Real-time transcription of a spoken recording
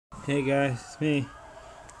Hey guys, it's me,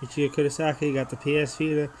 Ichiro Kurosaki. Got the PS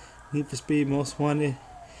Vita, Need for Speed Most Wanted.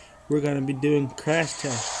 We're gonna be doing crash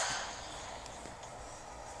tests.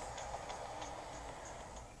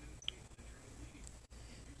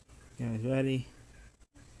 You guys ready?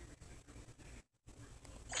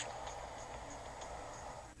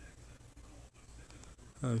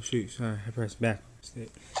 Oh shoot, sorry, I pressed back.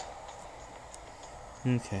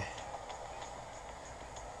 Okay.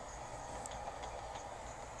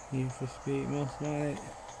 Need for Speed Most Wanted.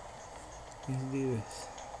 Let's do this.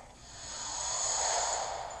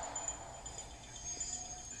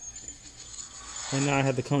 Right now I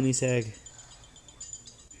have the Koenigsegg.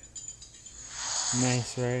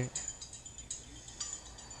 Nice, right?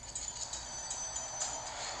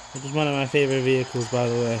 Which is one of my favorite vehicles, by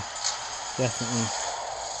the way. Definitely.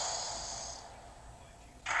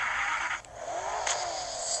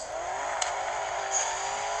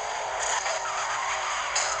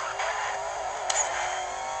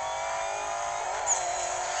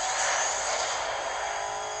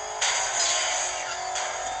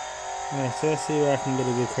 Alright, so let's see where I can get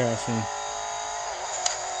a good crash in.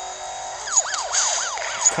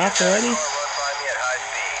 Cops already?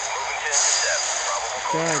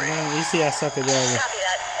 God, man, you see I suck at driving. Copy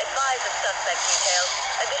that. Advise of suspect details.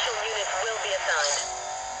 Additional units will be assigned.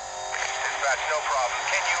 Dispatch, no problem.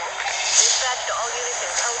 Can you... Dispatch to all units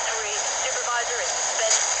in code 3. Supervisor is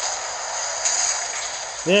suspended.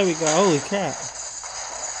 There we go. Holy crap.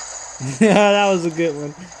 That was a good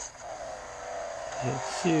one.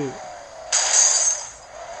 Shoot.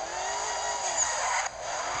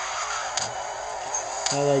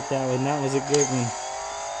 I like that one. That was a good one.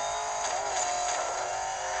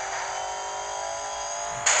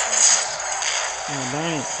 Oh,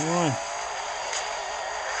 darn it. Come on.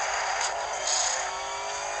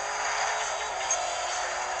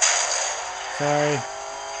 Sorry.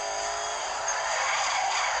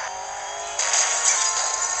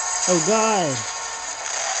 Oh, God.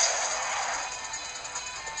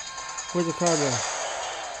 Where's the car go?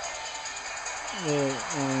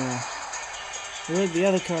 Where'd the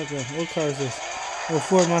other car go? What car is this? Oh,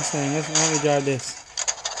 Ford Mustang. Let me drive this.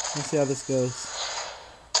 Let's see how this goes.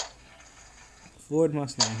 Ford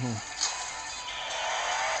Mustang, huh?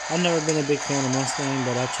 I've never been a big fan of Mustang,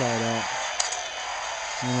 but I'll try it out.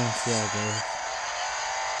 Let's see how it goes.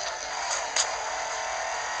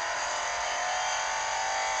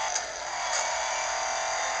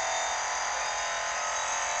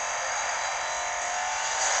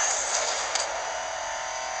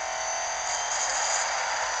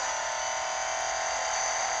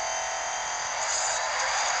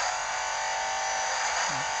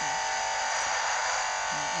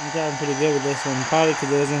 I'm driving pretty good with this one, probably because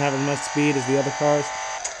it doesn't have as much speed as the other cars.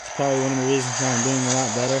 It's probably one of the reasons why I'm doing a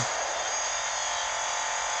lot better.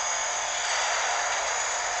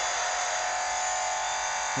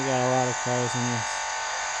 We got a lot of cars in this.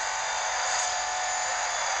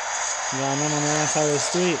 We got none on the wrong side of the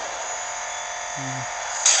street.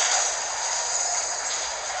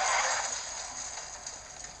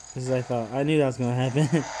 This is what I thought. I knew that was going to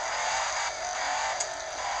happen.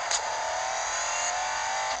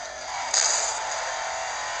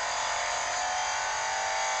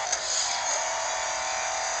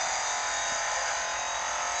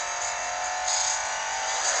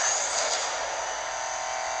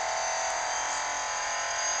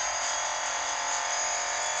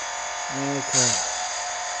 Okay.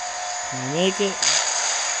 Can I make it?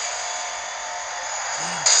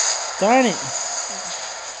 Darn it!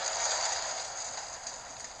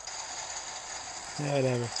 Yeah,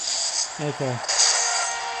 whatever. Okay.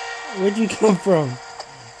 Where'd you come from?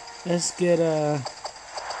 Let's get come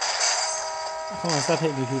on, stop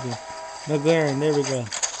hitting me, people. McLaren, there we go.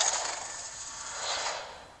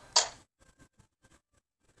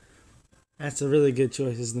 That's a really good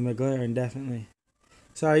choice, is the McLaren, definitely.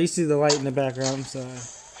 Sorry, you see the light in the background, I'm sorry.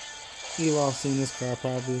 You've all seen this car,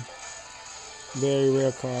 probably. Very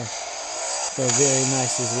rare car, but very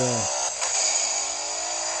nice as well.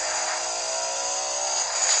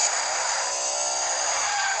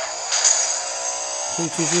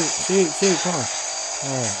 Shoot, come on.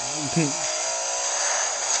 Alright.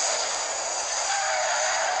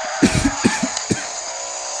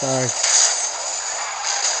 Sorry.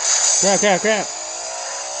 Crap.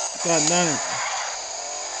 God damn it.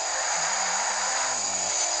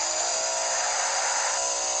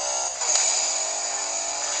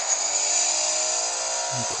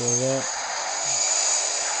 Clear that.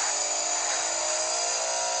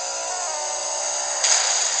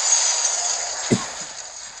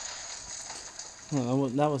 Oh,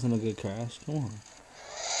 that wasn't a good crash. Come on.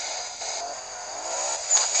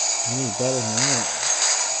 need better than that.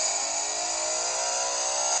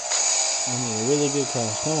 I need a really good car.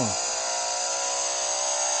 Come on.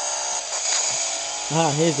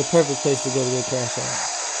 Ah, here's the perfect place to go to get crash out.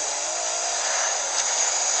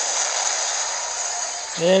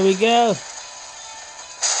 There we go.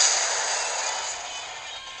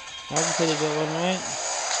 That's a pretty good one, right?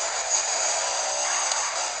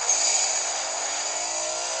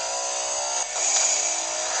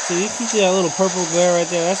 So you can see that little purple glare right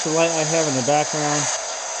there. That's the light I have in the background.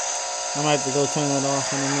 I might have to go turn that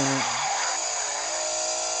off in a minute.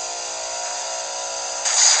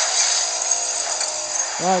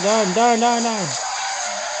 Darn.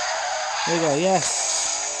 There you go, yes.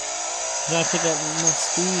 Gotta pick up enough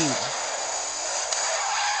speed.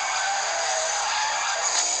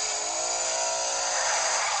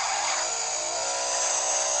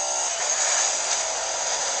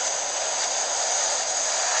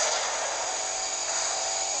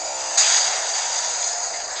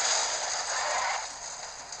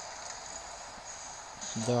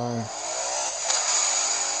 Darn.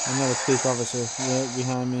 Another police officer right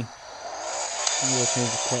behind me. I'm gonna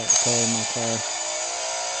change the color of my car.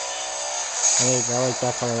 I like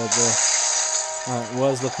that color right there. It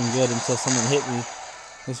was looking good until someone hit me.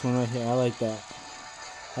 This one right here, I like that.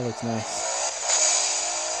 That looks nice.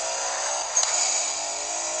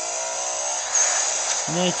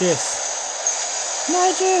 Nitrous!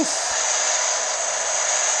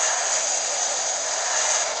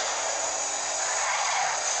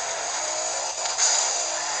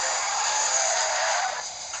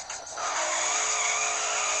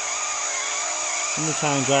 Let me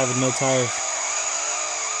try and drive with no tires.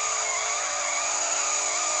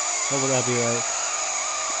 What would that be like?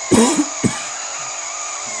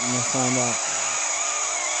 Let's find out.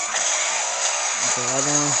 Okay,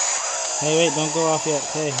 other one. Hey, wait, don't go off yet.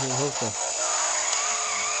 Hey, hold still.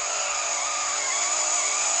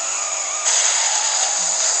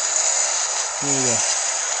 Here we go.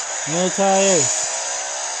 No tires.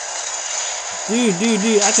 Dude,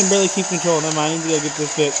 I can barely keep control. Never mind, I need to go get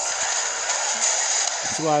this fixed.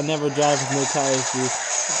 That's why I never drive with no tires, dude.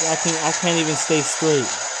 I can't even stay straight.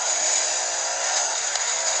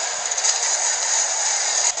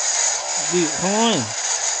 Dude, come on.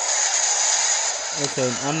 Okay,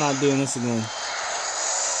 I'm not doing this again.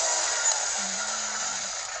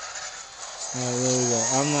 Alright, there we go.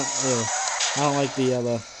 I don't like the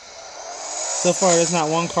yellow. So far, there's not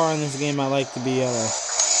one car in this game I like to be yellow.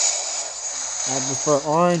 I prefer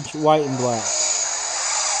orange, white, and black.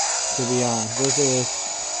 To be honest. Those are,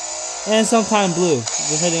 and sometimes blue,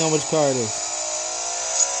 depending on which car it is.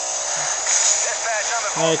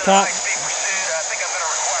 Alright, cop.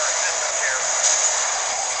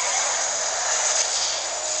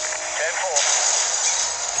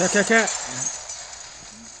 Cat.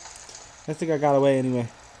 I think I got away anyway.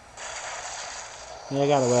 Yeah, I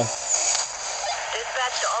got away.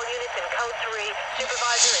 Dispatch to all units in code 3.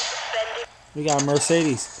 Supervisor is suspended. We got a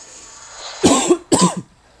Mercedes.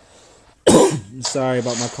 I'm sorry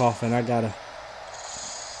about my coughing. I got a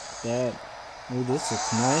bad. Ooh, this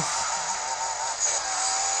looks nice.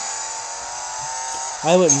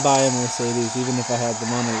 I wouldn't buy a Mercedes even if I had the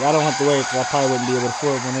money. I don't have to worry because I probably wouldn't be able to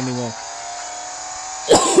afford one anyway.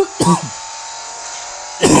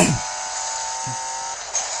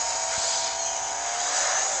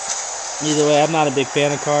 Either way, I'm not a big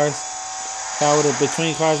fan of cars. If I were to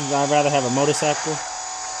between cars, I'd rather have a motorcycle.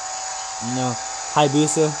 You know,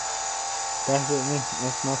 Hayabusa. Definitely,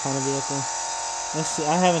 that's my kind of vehicle. Let's see.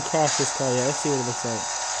 I haven't crashed this car yet. Let's see what it looks like.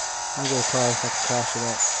 Let me get a car if I can crash it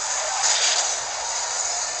up.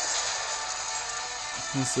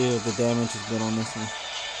 Let's see what the damage has been on this one.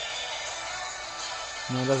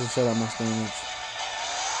 No, it doesn't show that much damage.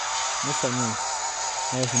 What's that nice?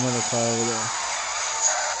 There's another car over there.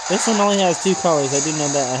 This one only has two colors. I do know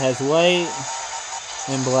that. It has white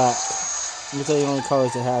and black. These are the only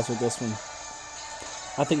colors it has with this one.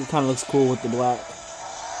 I think it kind of looks cool with the black.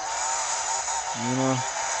 You know?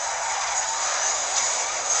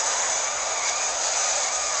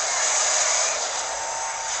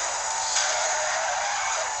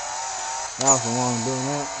 That was a long doing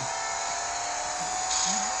that.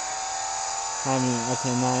 I mean,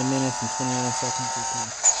 okay, 9 minutes and 29 seconds. Okay.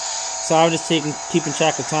 So I'm just keeping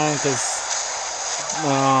track of time because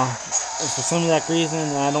for some exact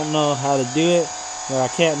reason I don't know how to do it, but I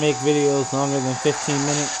can't make videos longer than 15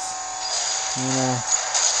 minutes. You know.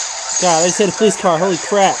 God, I just hit a police car. Holy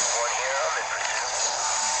crap!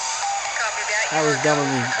 That was dumb of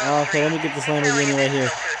me. Okay, let me get this Lamborghini right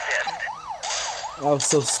here. That was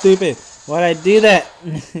so stupid. Why'd I do that?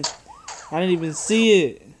 I didn't even see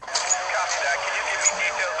it.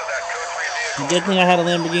 Good thing I had a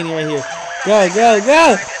Lamborghini right here. Go, go,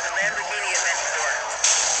 go!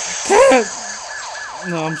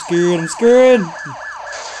 No, I'm screwed. I'm screwed.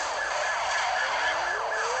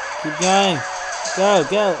 Keep going. Go,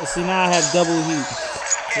 go. See, now I have double heat.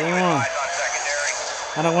 Come on.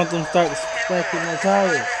 I don't want them to start suspecting my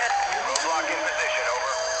tires. Roadblock in position,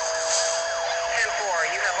 over.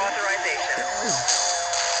 10-4, you have authorization.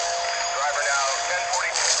 Driver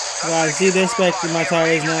now, 1042. Guys, see, they're suspecting my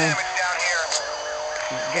tires now. Damage down here.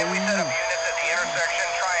 Can we set up units at the intersection?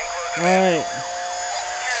 Try and close them in. Alright.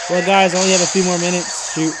 Well, guys, I only have a few more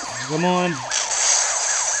minutes. Shoot. Come on.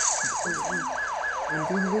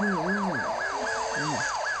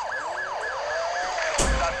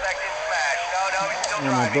 Suspect is smashed. No, he's still Oh,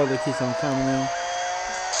 my driving. brother keeps on coming in.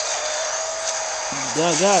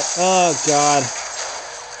 God. Oh, God.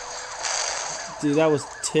 Dude, that was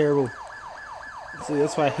terrible. See,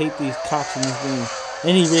 that's why I hate these cops in this game.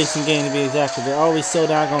 Any racing game, to be exact. They're always so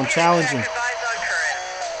doggone challenging.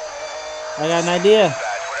 I got an idea.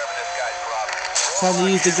 Whatever this guy's problem. Time to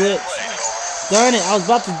use the glitch. Darn it, I was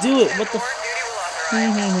about to do it. What the f...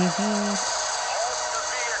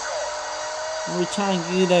 We're trying to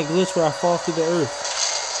do that glitch where I fall through the earth.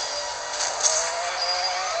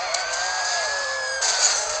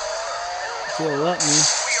 If you'll let me.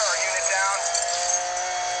 We are a unit down.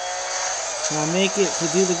 Can I make it to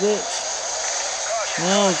do the glitch?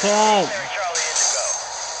 No, God. Charlie is to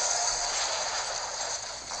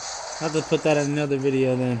go. I'll have to put that in another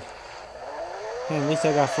video then. Man, at least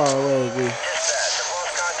I got far away, dude. Dispatch, have lost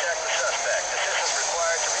contact with suspect. Assistance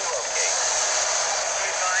required to relocate.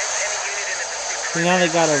 Advise any unit in the pursuit. See, now they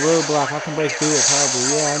got a roadblock. I can break through it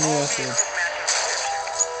probably. Yeah, I knew that's it.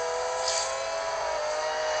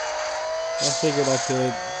 I figured I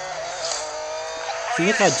could. See,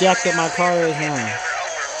 look how jacked up my car is now.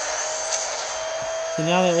 So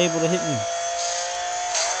now they're able to hit me. Be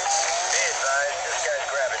advised, this guy's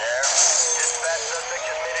grabbing air. Dispatch, suspect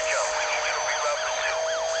just made a jump. We need you to reroute pursuit.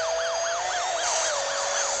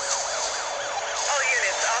 All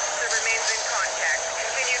units, officer remains in contact.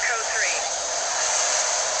 Continue code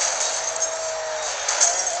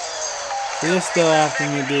 3. They're still after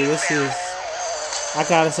me, dude. This is... I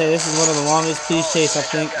gotta say, this is one of the longest police chase I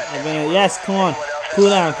think I've been in. Yes, come on. Cool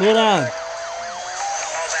down, cool down. All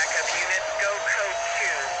backup units, go code 2.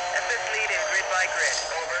 Assist lead in grid by grid.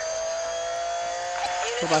 Over.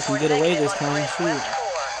 Hope I can get away this time. Shoot.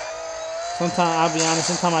 Sometimes, I'll be honest,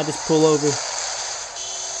 sometimes I just pull over.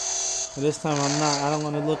 But this time I'm not. I don't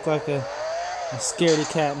want to look like a scaredy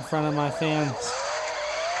cat in front of my fans.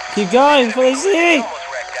 Keep going before they see me. Almost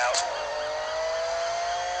wrecked out.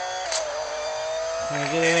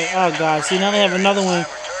 Get away. Oh, God. See, now they have another one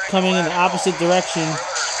coming in the opposite direction.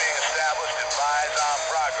 Perimeter's being established. Advise on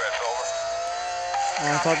progress, over.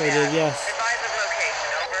 I thought they did, yes. Advise of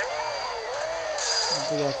location. Over. I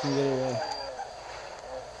think I can get away.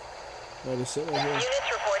 Better sit right here.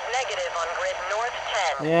 Units report negative on grid north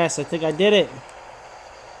 10. Yes, I think I did it.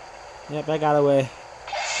 Yep, I got away.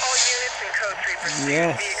 All units in code 3 pursuit.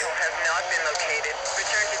 Yes. Vehicle has not been located.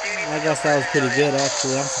 Return to duty. I guess that was pretty good,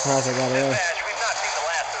 actually. I'm surprised I got away. Dispatch, we've not seen the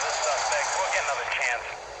last of this suspect. We'll get another chance.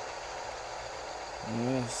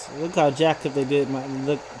 Yes. Look how jacked up they did.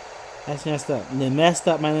 Look, that's messed up. They messed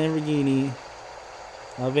up my Lamborghini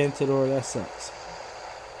Aventador. That sucks.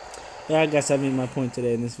 Yeah, I guess I made my point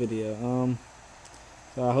today in this video.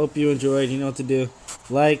 So I hope you enjoyed. You know what to do.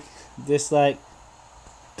 Like, dislike,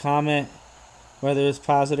 comment, whether it's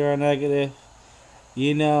positive or negative.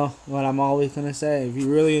 You know what I'm always gonna say. If you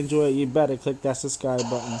really enjoy it, you better click that subscribe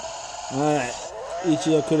button. Alright.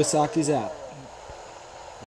 Ichiro Kurosaki's out.